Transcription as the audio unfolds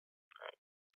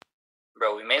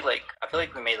Bro, we made like, I feel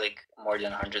like we made like more than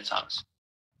 100 songs.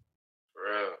 For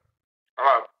real. I'm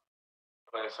about to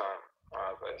play a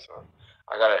song.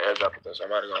 I got an airdrop with this.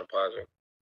 I'm about to go and pause it.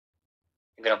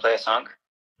 You're gonna play a song?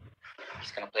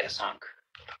 He's gonna play a song.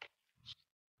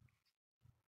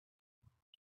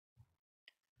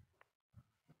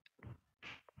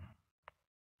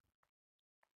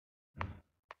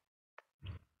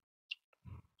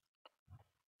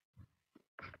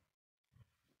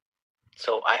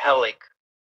 So I have like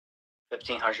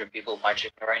 1,500 people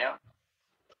watching right now.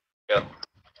 Yo.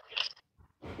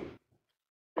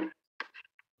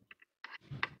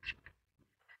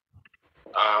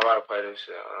 I'm about to play this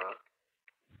shit.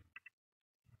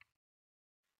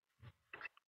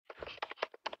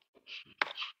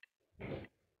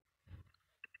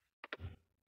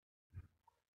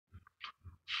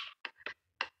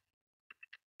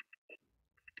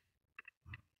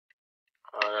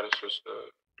 I gotta switch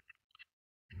the.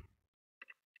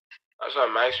 That's why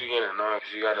Max be getting annoying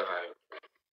because you gotta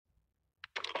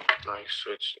like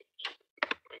switch it.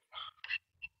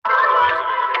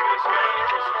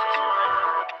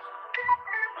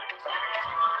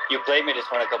 You played me this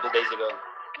one a couple days ago.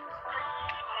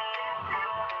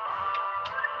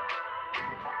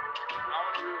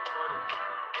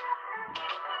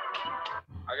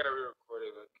 I gotta re-record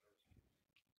it.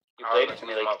 You played it to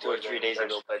me like 2 or 3 days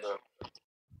ago, but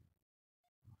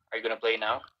are you gonna play it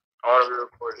now? I wanna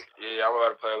re-record it. Yeah, I'm about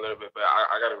to play a little bit, but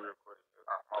I gotta re-record it.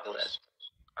 I can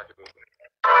do it.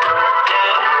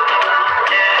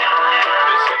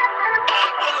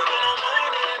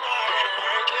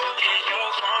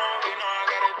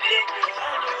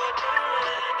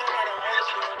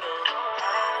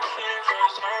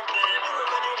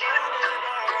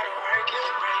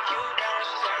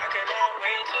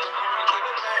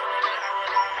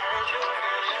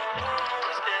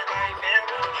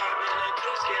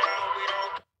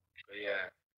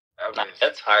 Nah,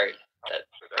 that's hard. I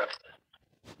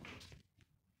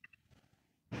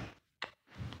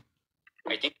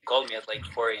think you called me at like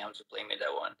 4 a.m. to play me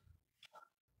that one.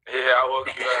 Yeah, I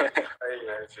woke you up. Hey,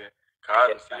 that shit.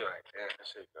 God, see, like, damn, that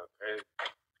shit go crazy.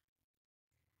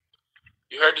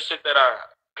 You heard the shit that I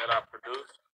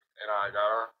produced and I got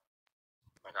on?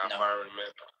 Like, I finally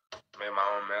made my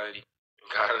own melody and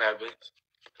got on that bitch.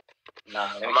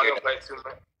 Nah, I'm not gonna play too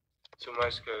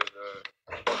much because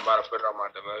I'm about to put it on my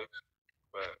deluxe,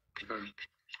 but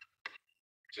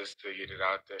just to get it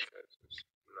out there, cause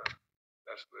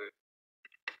that's lit.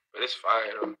 But it's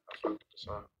fire though. I fuck with the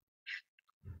song.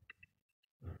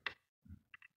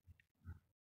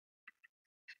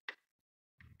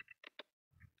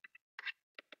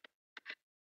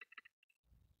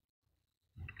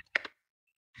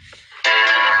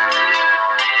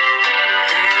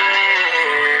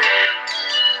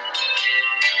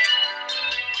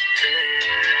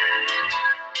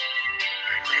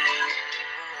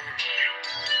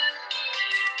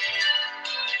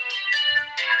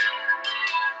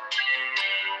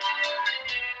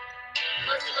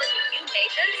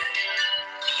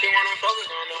 She wanna focus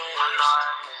on me.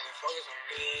 Focus on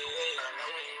me. I know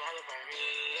when you all up on me.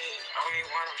 Only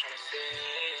one I'm tryna see.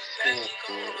 Say she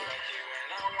come over like you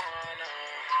and I wanna.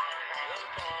 I'm all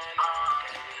up on her.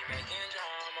 Baby, making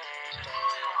drama.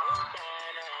 All up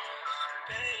on her.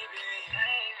 Baby,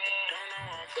 don't know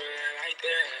I'm feeling like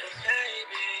this.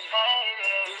 Baby,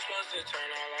 you supposed to turn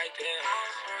out like this.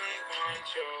 Only want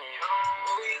you.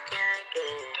 What we gon' do?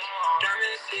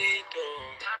 Diamond see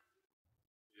through.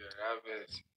 Yeah, that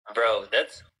bitch. Bro,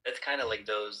 that's kind of like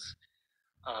those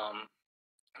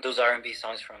R&B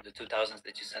songs from the 2000s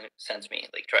that you sent me,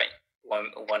 like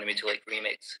wanted me to like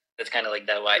remix. That's kind of like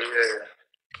that vibe. Yeah.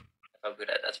 How good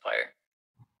at that's fire.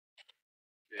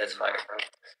 Yeah, that's fire.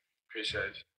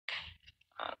 Appreciate you.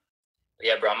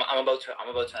 Yeah, bro, I'm about to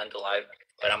end the live,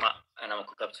 but I'm gonna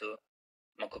cook up the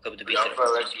beats. I'm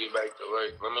gonna let you get back to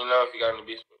work. Let me know if you got any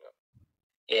beats for that.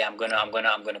 Yeah, I'm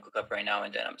gonna cook up right now,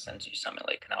 and then I'm sending you something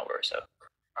like an hour or so.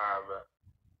 Alright, bro.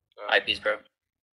 Alright, peace, bro.